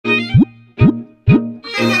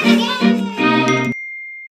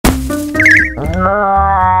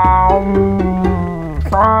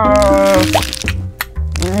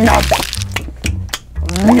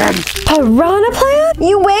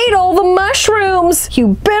You ate all the mushrooms.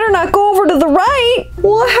 You better not go over to the right.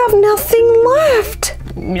 We'll have nothing left.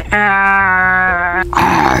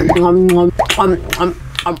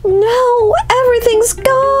 No, everything's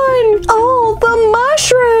gone. All the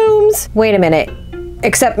mushrooms. Wait a minute.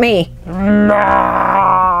 Except me. Hang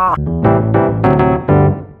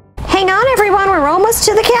on, everyone. We're almost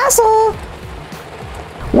to the castle.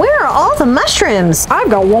 Where are all the mushrooms? I've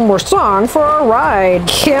got one more song for our ride.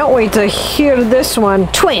 Can't wait to hear this one.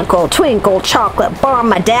 Twinkle, twinkle, chocolate bar.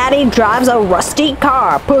 My daddy drives a rusty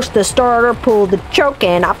car. Push the starter, pull the choke,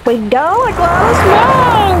 and up we go like lost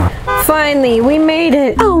smoke. Finally, we made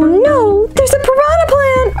it. Oh no, there's a piranha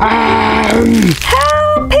plant.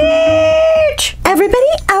 Help, Peach! Everybody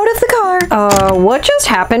out of the car. What just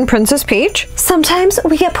happened, Princess Peach? Sometimes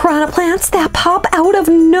we get piranha plants that pop out of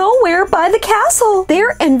nowhere by the castle.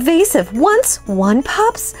 They're invasive. Once one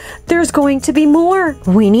pops, there's going to be more.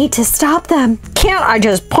 We need to stop them. Can't I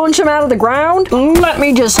just punch them out of the ground? Let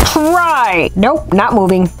me just try. Nope, not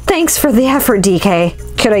moving. Thanks for the effort, DK.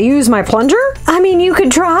 Could I use my plunger? I mean, you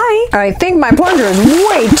could try. I think my plunger is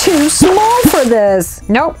way too small for this.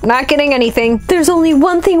 Nope, not getting anything. There's only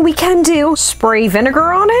one thing we can do. Spray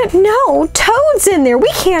vinegar on it? No, Toad's in there. We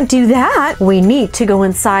can't do that. We need to go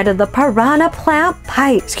inside of the piranha plant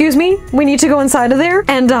pipe. Excuse me? We need to go inside of there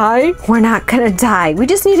and die? We're not gonna die. We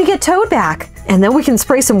just need to get Toad back. And then we can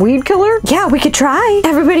spray some weed killer? Yeah, we could try.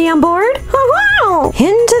 Everybody on board? Into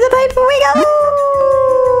the pipe we go!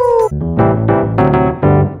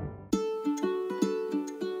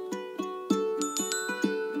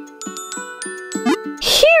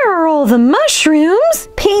 Here are all the mushrooms.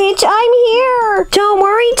 Peach, I'm here. Don't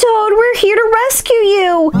worry, Toad. We're here to rescue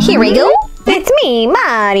you. Here we go. It's me,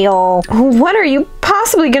 Mario. What are you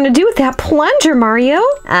possibly going to do with that plunger, Mario?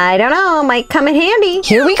 I don't know. Might come in handy.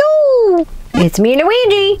 Here we go. It's me,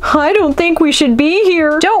 Luigi. I don't think we should be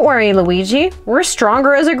here. Don't worry, Luigi. We're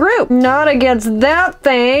stronger as a group. Not against that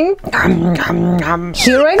thing.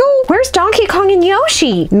 Here I go. Where's Donkey Kong and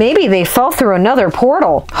Yoshi? Maybe they fell through another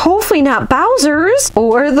portal. Hopefully not Bowser's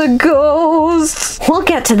or the ghosts. We'll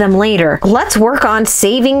get to them later. Let's work on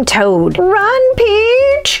saving Toad. Run,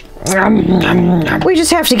 Peach. We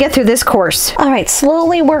just have to get through this course. All right,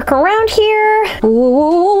 slowly work around here.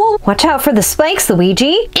 Ooh, watch out for the spikes,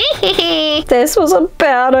 Luigi. This was a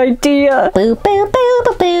bad idea. Boo, boo, boo,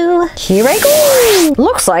 boo, boo. Here I go.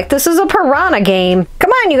 Looks like this is a piranha game.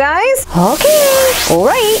 Come on, you guys. Okay. All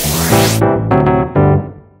right.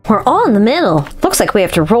 We're all in the middle. Looks like we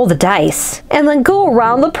have to roll the dice and then go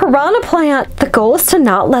around the piranha plant. The goal is to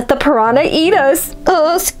not let the piranha eat us.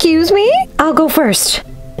 Excuse me? I'll go first.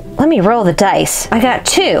 Let me roll the dice. I got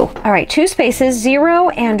 2. All right, 2 spaces, 0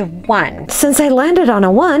 and 1. Since I landed on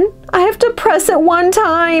a 1, I have to press it 1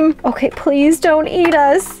 time. Okay, please don't eat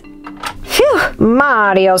us. Phew,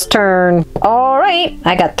 Mario's turn. All right,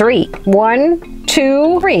 I got 3. 1,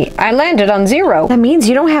 2, 3. I landed on 0. That means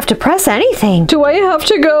you don't have to press anything. Do I have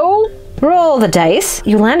to go? Roll the dice.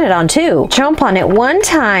 You landed on 2. Jump on it 1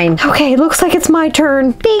 time. Okay, looks like it's my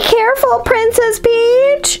turn. Be careful, Princess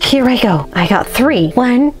Peach. Here I go. I got 3.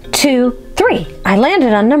 1, 2, 3. I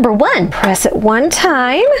landed on number 1. Press it 1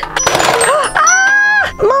 time.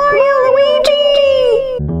 Ah! Mario,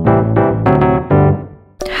 Luigi!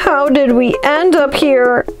 How did we end up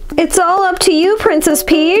here? It's all up to you, Princess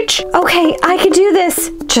Peach. Okay, I can do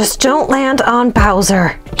this. Just don't land on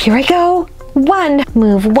Bowser. Here I go. 1.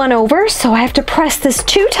 Move 1 over, so I have to press this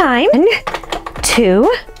 2 times. 1,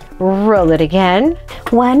 2. Roll it again.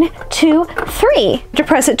 1, 2, 3. To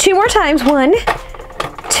press it 2 more times. 1,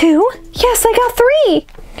 2. Yes, I got 3.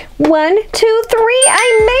 1, 2, 3.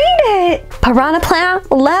 I made it. Piranha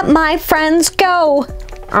plant, let my friends go.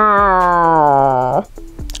 I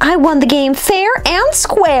won the game fair and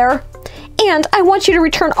square. And I want you to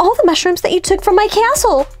return all the mushrooms that you took from my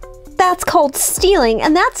castle. That's called stealing,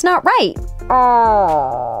 and that's not right.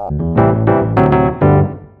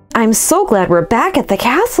 I'm so glad we're back at the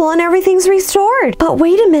castle and everything's restored. But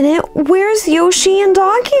wait a minute, where's Yoshi and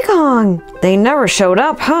Donkey Kong? They never showed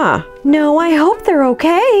up, huh? No, I hope they're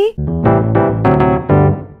okay.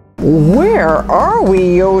 Where are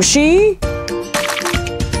we, Yoshi?